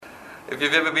If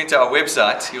you've ever been to our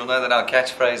website, you'll know that our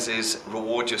catchphrase is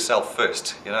reward yourself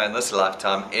first. You know, in this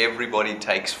lifetime, everybody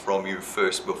takes from you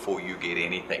first before you get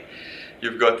anything.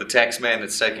 You've got the tax man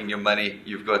that's taking your money,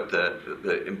 you've got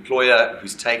the employer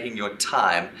who's taking your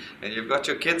time, and you've got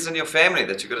your kids and your family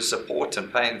that you've got to support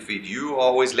and pay and feed. You are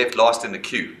always left last in the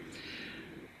queue.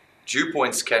 Dew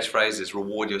Point's catchphrase is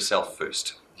reward yourself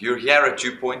first. You're here at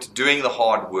Dew Point doing the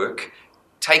hard work,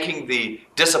 taking the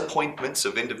disappointments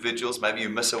of individuals. Maybe you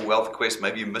miss a wealth quest,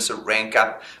 maybe you miss a rank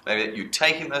up, maybe you're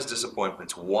taking those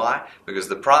disappointments. Why? Because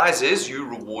the prize is you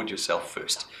reward yourself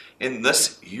first. In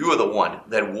this, you are the one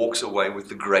that walks away with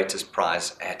the greatest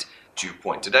prize at Dew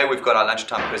Point. Today we've got our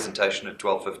lunchtime presentation at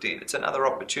 12:15. It's another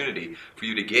opportunity for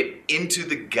you to get into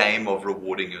the game of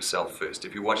rewarding yourself first.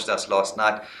 If you watched us last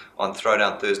night on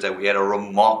Throwdown Thursday, we had a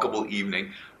remarkable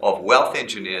evening of wealth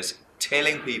engineers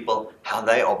telling people how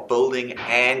they are building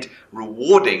and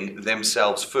rewarding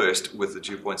themselves first with the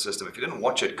Dew Point system. If you didn't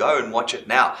watch it, go and watch it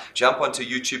now. Jump onto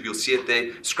YouTube, you'll see it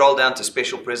there. Scroll down to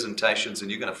special presentations and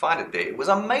you're going to find it there. It was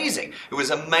amazing. It was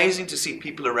amazing to see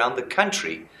people around the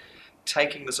country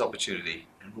taking this opportunity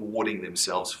and rewarding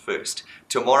themselves first.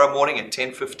 Tomorrow morning at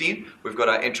 10:15, we've got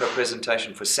our intro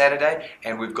presentation for Saturday,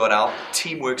 and we've got our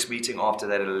Teamworks meeting after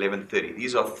that at 11:30.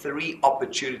 These are 3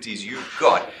 opportunities you've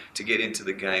got to get into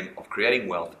the game of creating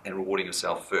wealth and rewarding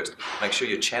yourself first. Make sure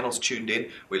your channel's tuned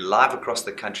in. We're live across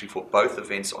the country for both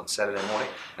events on Saturday morning,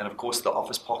 and of course the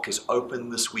office park is open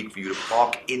this week for you to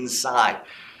park inside.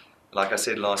 Like I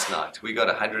said last night, we got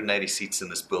 180 seats in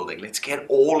this building. Let's get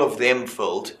all of them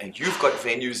filled, and you've got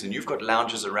venues and you've got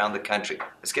lounges around the country.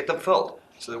 Let's get them filled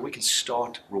so that we can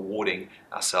start rewarding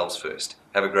ourselves first.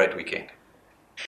 Have a great weekend.